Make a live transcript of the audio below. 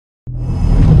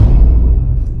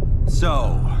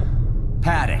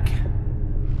Paddock.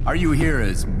 Are you here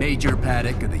as Major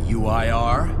Paddock of the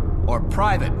UIR, or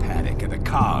Private Paddock of the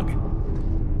COG?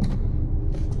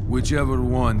 Whichever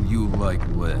one you like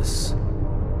less.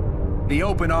 The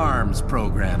Open Arms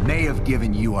program may have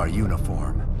given you our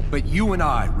uniform, but you and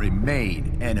I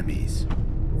remain enemies.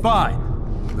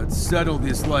 Fine. Let's settle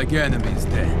this like enemies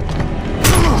then.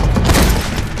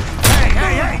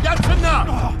 Hey, that's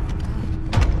enough!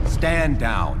 Stand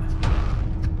down.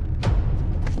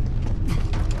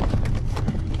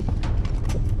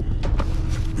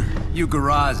 You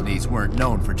Garaznys weren't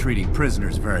known for treating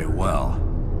prisoners very well.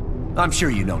 I'm sure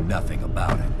you know nothing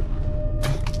about it.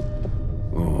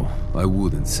 Oh, I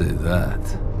wouldn't say that.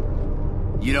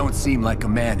 You don't seem like a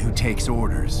man who takes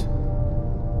orders.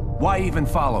 Why even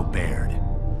follow Baird?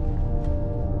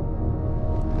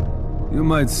 You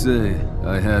might say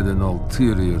I had an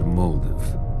ulterior motive.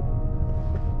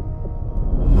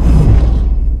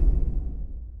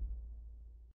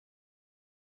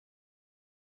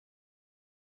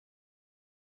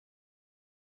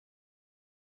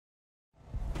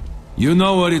 You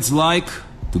know what it's like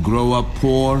to grow up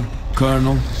poor,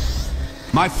 Colonel?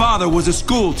 My father was a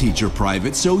school teacher,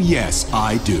 Private, so yes,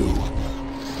 I do.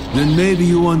 Then maybe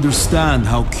you understand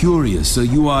how curious a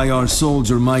UIR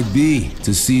soldier might be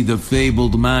to see the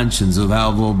fabled mansions of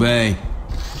Alvo Bay.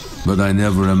 But I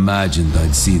never imagined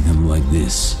I'd see them like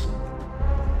this.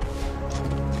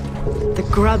 The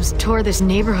grubs tore this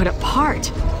neighborhood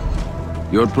apart.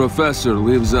 Your professor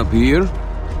lives up here?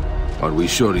 Are we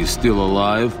sure he's still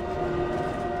alive?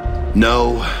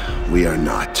 No, we are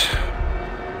not.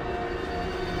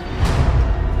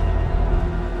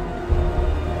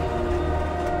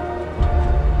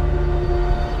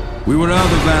 We were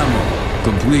out of ammo,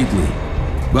 completely.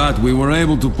 But we were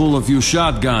able to pull a few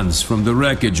shotguns from the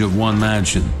wreckage of one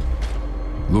mansion.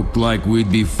 Looked like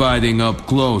we'd be fighting up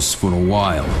close for a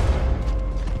while.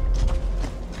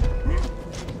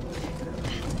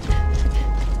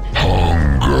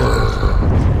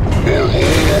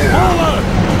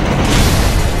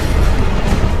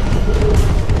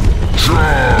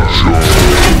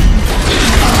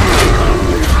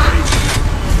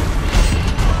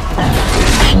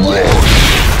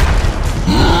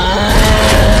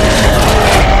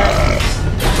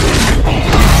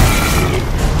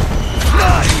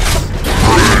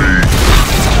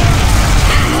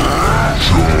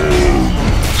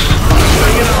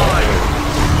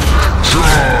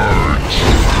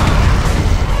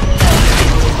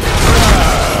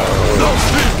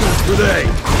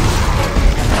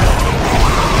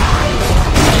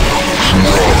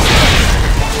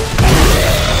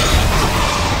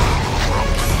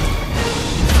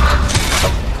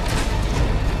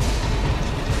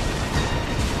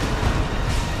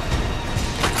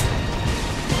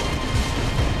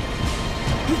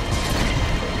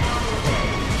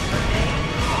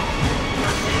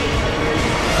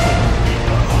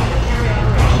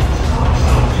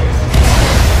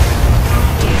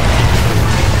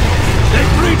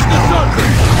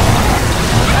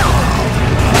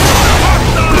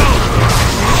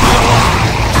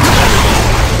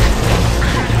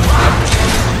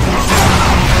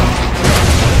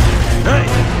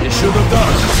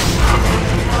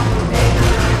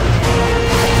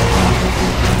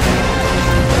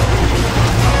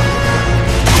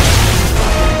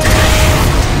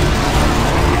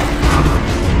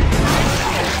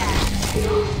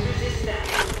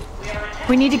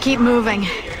 We need to keep moving.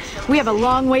 We have a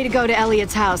long way to go to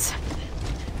Elliot's house.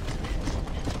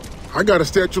 I got a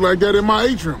statue like that in my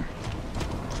atrium.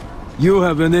 You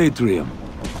have an atrium.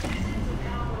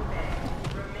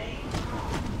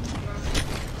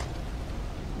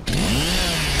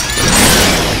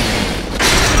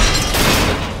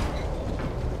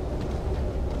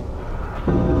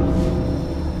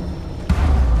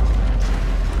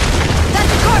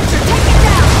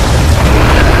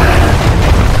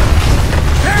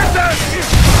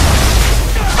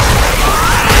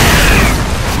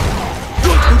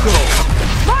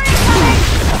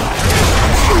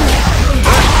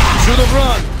 Should have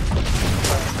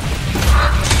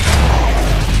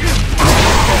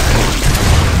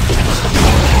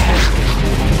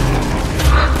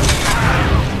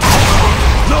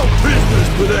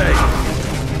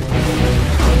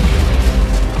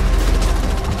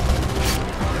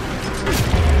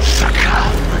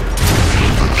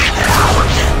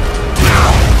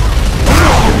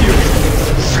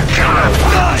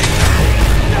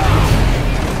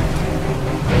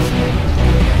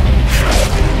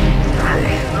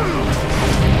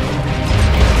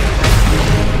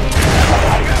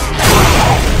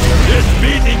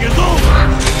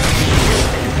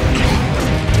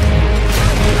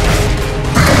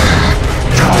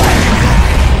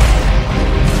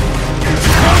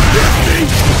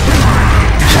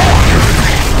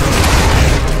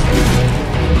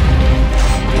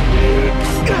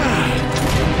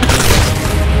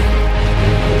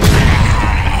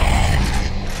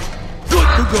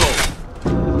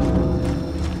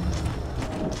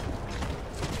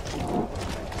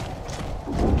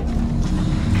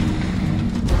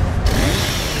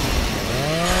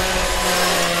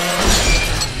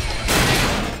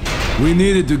We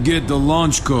needed to get the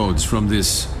launch codes from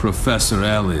this Professor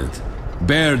Elliot.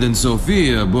 Baird and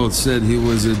Sophia both said he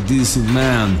was a decent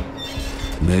man.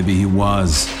 Maybe he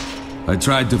was. I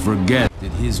tried to forget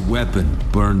that his weapon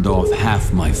burned off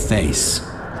half my face.